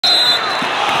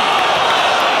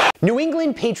New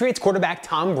England Patriots quarterback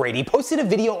Tom Brady posted a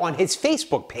video on his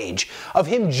Facebook page of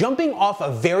him jumping off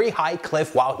a very high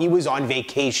cliff while he was on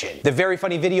vacation. The very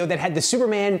funny video that had the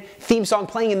Superman theme song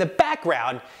playing in the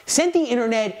background sent the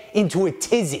internet into a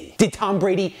tizzy. Did Tom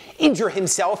Brady injure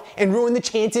himself and ruin the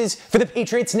chances for the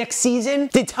Patriots next season?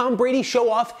 Did Tom Brady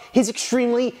show off his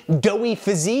extremely doughy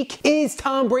physique? Is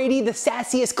Tom Brady the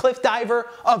sassiest cliff diver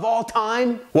of all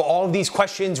time? Well, all of these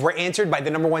questions were answered by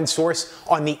the #1 source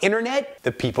on the internet,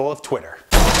 the people of Twitter.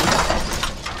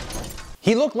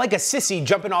 He looked like a sissy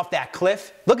jumping off that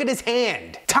cliff. Look at his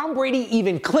hand. Tom Brady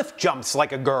even cliff jumps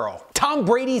like a girl. Tom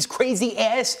Brady's crazy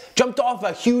ass jumped off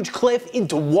a huge cliff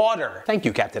into water. Thank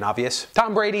you, Captain Obvious.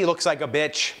 Tom Brady looks like a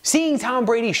bitch. Seeing Tom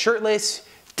Brady shirtless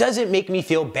doesn't make me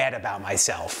feel bad about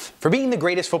myself. For being the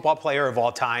greatest football player of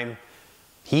all time,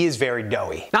 he is very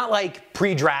doughy. Not like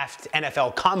pre-draft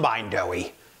NFL combine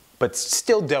doughy, but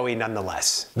still doughy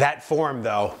nonetheless. That form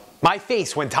though. My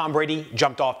face when Tom Brady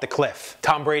jumped off the cliff.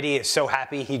 Tom Brady is so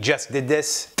happy he just did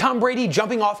this. Tom Brady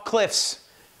jumping off cliffs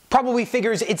probably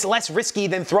figures it's less risky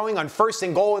than throwing on 1st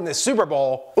and goal in the Super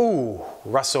Bowl. Ooh,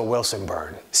 Russell Wilson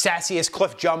burn. Sassiest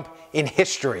cliff jump in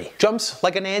history. Jumps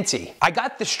like a Nancy. I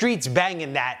got the streets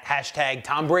banging that hashtag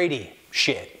Tom Brady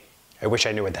shit. I wish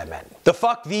I knew what that meant. The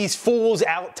fuck these fools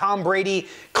out Tom Brady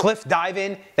cliff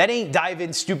diving? That ain't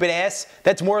diving, stupid ass.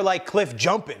 That's more like cliff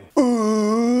jumping.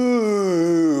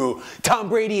 Ooh, Tom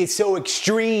Brady is so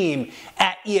extreme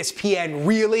at ESPN,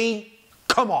 really?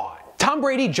 Come on. Tom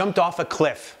Brady jumped off a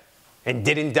cliff and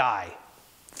didn't die.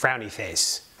 Frowny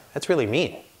face. That's really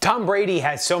mean. Tom Brady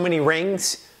has so many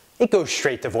rings, it goes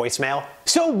straight to voicemail.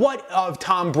 So what of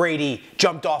Tom Brady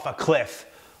jumped off a cliff?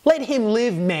 Let him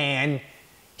live, man.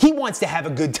 He wants to have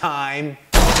a good time.